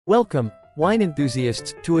Welcome, wine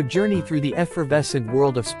enthusiasts, to a journey through the effervescent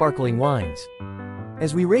world of sparkling wines.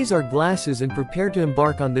 As we raise our glasses and prepare to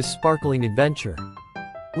embark on this sparkling adventure,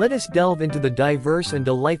 let us delve into the diverse and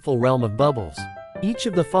delightful realm of bubbles. Each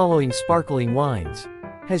of the following sparkling wines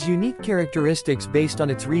has unique characteristics based on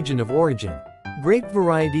its region of origin, grape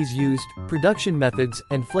varieties used, production methods,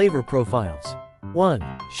 and flavor profiles. 1.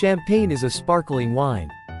 Champagne is a sparkling wine,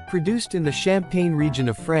 produced in the Champagne region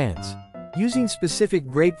of France, using specific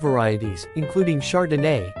grape varieties, including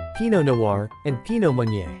Chardonnay, Pinot Noir, and Pinot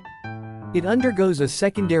Meunier. It undergoes a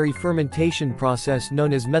secondary fermentation process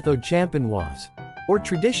known as méthode champenoise, or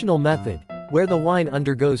traditional method, where the wine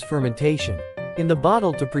undergoes fermentation in the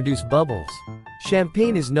bottle to produce bubbles.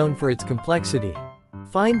 Champagne is known for its complexity,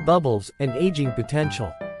 fine bubbles, and aging potential.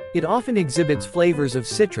 It often exhibits flavors of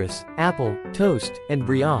citrus, apple, toast, and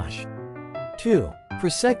brioche. 2.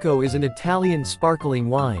 Prosecco is an Italian sparkling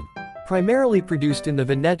wine, primarily produced in the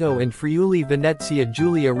Veneto and Friuli-Venezia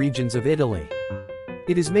Giulia regions of Italy.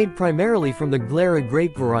 It is made primarily from the Glera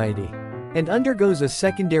grape variety, and undergoes a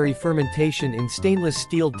secondary fermentation in stainless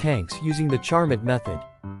steel tanks using the Charmat method.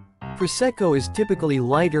 Prosecco is typically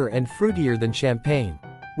lighter and fruitier than champagne,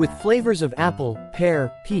 with flavors of apple,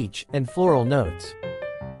 pear, peach, and floral notes.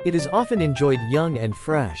 It is often enjoyed young and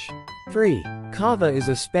fresh. 3. Cava is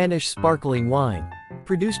a Spanish sparkling wine,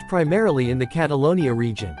 produced primarily in the Catalonia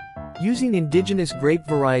region, using indigenous grape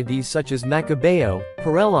varieties such as Macabeo,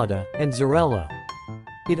 Parellada, and Xarello.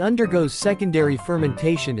 It undergoes secondary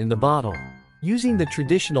fermentation in the bottle. Using the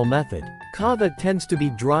traditional method, Cava tends to be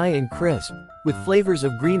dry and crisp, with flavors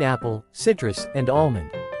of green apple, citrus, and almond.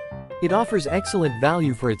 It offers excellent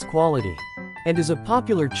value for its quality, and is a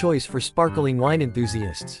popular choice for sparkling wine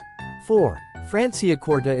enthusiasts. 4.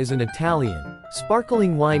 Franciacorta is an Italian,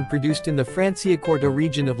 sparkling wine produced in the Franciacorta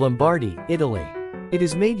region of Lombardy, Italy. It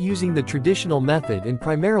is made using the traditional method and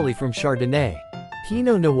primarily from Chardonnay,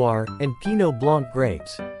 Pinot Noir, and Pinot Blanc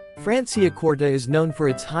grapes. Franciacorta is known for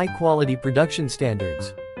its high-quality production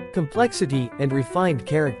standards, complexity, and refined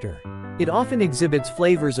character. It often exhibits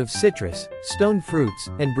flavors of citrus, stone fruits,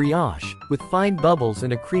 and brioche, with fine bubbles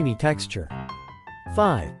and a creamy texture.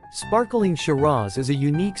 5. Sparkling Shiraz is a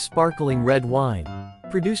unique sparkling red wine,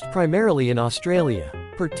 produced primarily in Australia,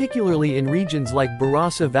 particularly in regions like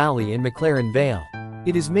Barossa Valley and McLaren Vale.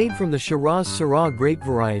 It is made from the Shiraz Syrah grape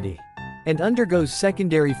variety, and undergoes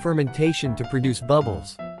secondary fermentation to produce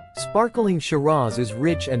bubbles. Sparkling Shiraz is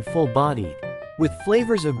rich and full-bodied, with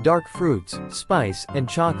flavors of dark fruits, spice, and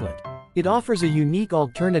chocolate. It offers a unique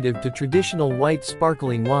alternative to traditional white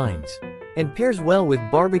sparkling wines, and pairs well with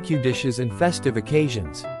barbecue dishes and festive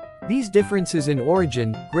occasions. These differences in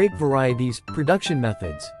origin, grape varieties, production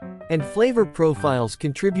methods, and flavor profiles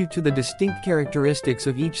contribute to the distinct characteristics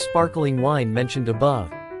of each sparkling wine mentioned above.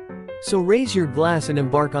 So raise your glass and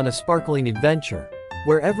embark on a sparkling adventure,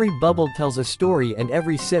 where every bubble tells a story and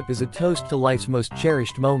every sip is a toast to life's most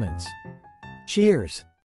cherished moments. Cheers!